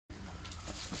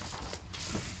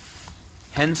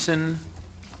Henson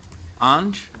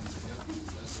Ange,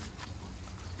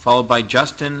 followed by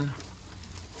Justin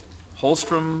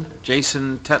Holstrom,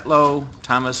 Jason Tetlow,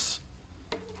 Thomas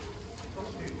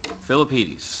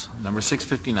Philippides, number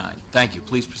 659. Thank you.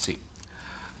 Please proceed.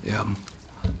 Yeah.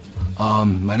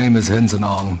 My name is Henson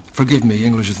Ong. Forgive me,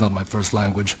 English is not my first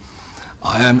language.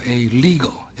 I am a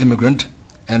legal immigrant,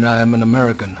 and I am an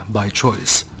American by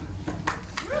choice.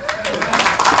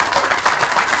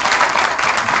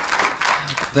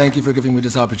 Thank you for giving me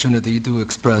this opportunity to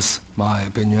express my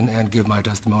opinion and give my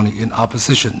testimony in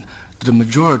opposition to the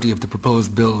majority of the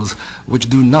proposed bills which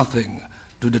do nothing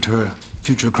to deter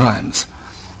future crimes.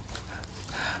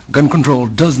 Gun control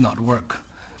does not work.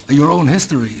 Your own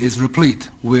history is replete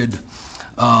with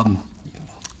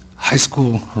high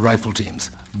school rifle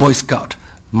teams, Boy Scout,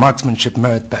 marksmanship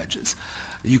merit badges.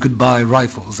 You could buy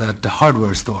rifles at the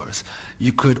hardware stores.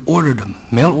 You could order them,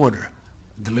 mail order,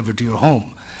 delivered to your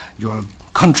home. Your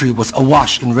country was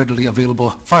awash in readily available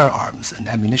firearms and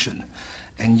ammunition.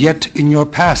 And yet, in your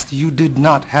past, you did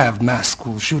not have mass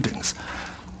school shootings.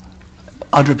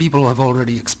 Other people have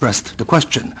already expressed the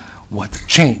question, what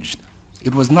changed?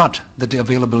 It was not that the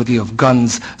availability of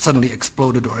guns suddenly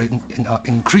exploded or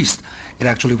increased. It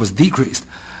actually was decreased.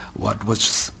 What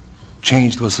was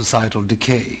changed was societal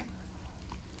decay.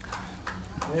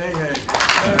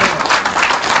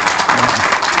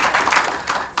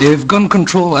 If gun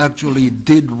control actually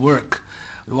did work,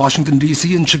 Washington,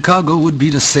 D.C. and Chicago would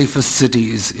be the safest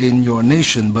cities in your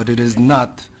nation, but it is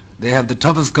not. They have the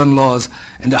toughest gun laws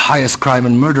and the highest crime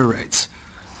and murder rates.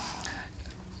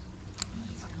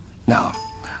 Now,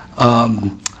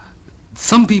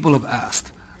 some people have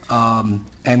asked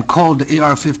and called the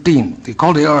AR-15. They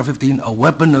called the AR-15 a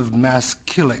weapon of mass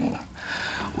killing.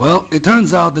 Well, it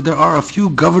turns out that there are a few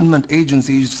government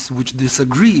agencies which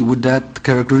disagree with that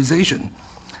characterization.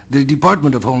 The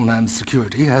Department of Homeland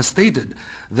Security has stated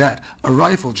that a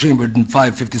rifle chambered in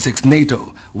 5.56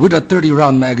 NATO with a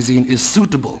 30-round magazine is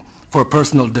suitable for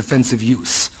personal defensive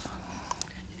use.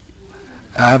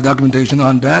 I have documentation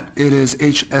on that. It is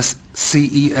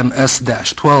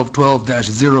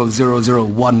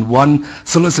HSCEMS-1212-00011,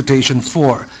 solicitation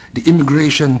for the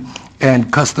Immigration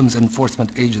and Customs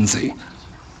Enforcement Agency.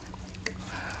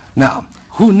 Now,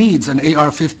 who needs an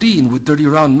AR-15 with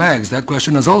 30-round mags? That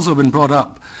question has also been brought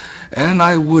up. And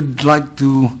I would like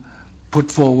to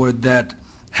put forward that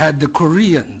had the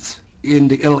Koreans in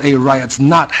the LA riots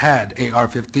not had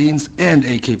AR-15s and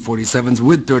AK-47s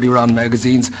with 30-round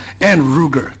magazines and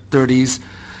Ruger 30s,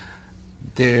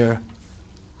 their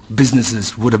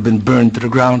businesses would have been burned to the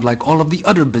ground like all of the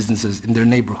other businesses in their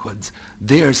neighborhoods.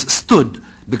 Theirs stood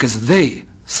because they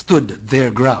stood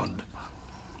their ground.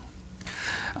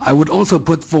 I would also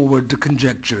put forward the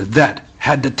conjecture that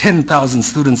had the 10,000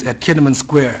 students at Tiananmen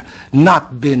Square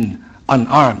not been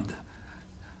unarmed,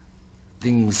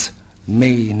 things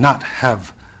may not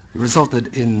have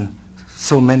resulted in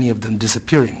so many of them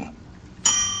disappearing.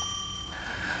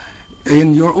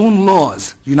 In your own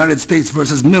laws, United States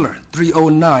versus Miller,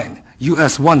 309,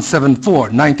 U.S. 174,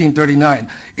 1939,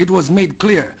 it was made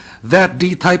clear that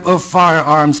the type of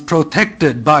firearms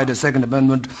protected by the Second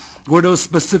Amendment were those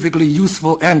specifically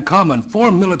useful and common for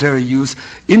military use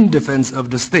in defense of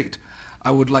the state.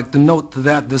 I would like to note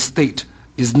that the state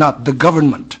is not the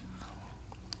government.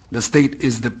 The state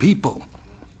is the people.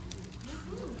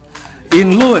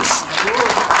 In Lewis,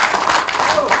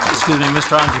 excuse me,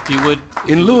 Mr. Ong, if you would.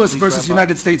 In Lewis versus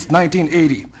United States,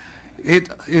 1980,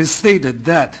 it is stated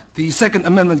that the Second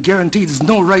Amendment guarantees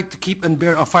no right to keep and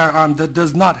bear a firearm that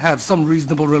does not have some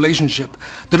reasonable relationship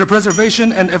to the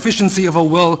preservation and efficiency of a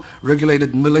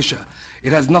well-regulated militia.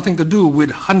 It has nothing to do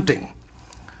with hunting.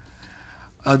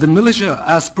 The militia,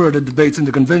 as per the debates in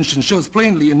the convention, shows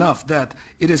plainly enough that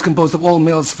it is composed of all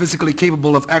males physically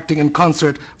capable of acting in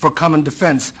concert for common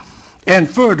defense. And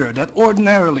further, that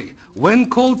ordinarily, when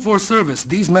called for service,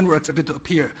 these men were expected to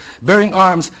appear bearing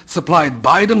arms supplied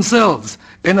by themselves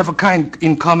and of a kind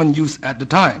in common use at the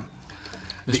time.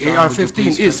 The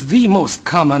AR-15 is the most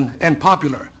common and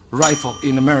popular rifle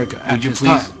in America at this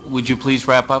time. Would you please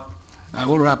wrap up? I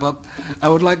will wrap up. I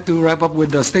would like to wrap up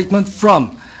with a statement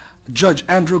from Judge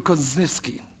Andrew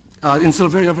Koznitsky in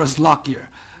Silveria vs. Lockyer,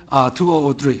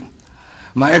 2003.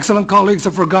 My excellent colleagues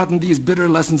have forgotten these bitter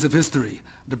lessons of history.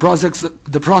 The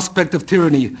prospect of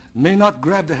tyranny may not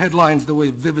grab the headlines the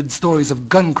way vivid stories of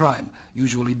gun crime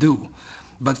usually do,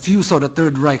 but few saw the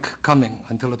Third Reich coming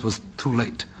until it was too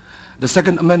late. The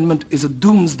Second Amendment is a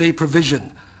doomsday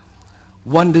provision,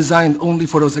 one designed only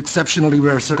for those exceptionally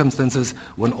rare circumstances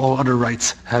when all other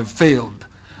rights have failed.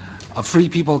 A free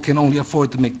people can only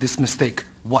afford to make this mistake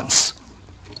once.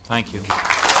 Thank you.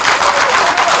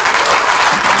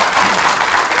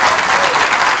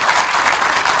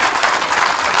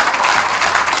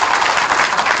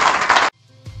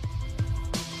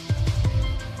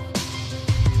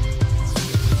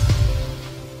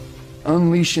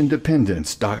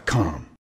 UnleashIndependence.com.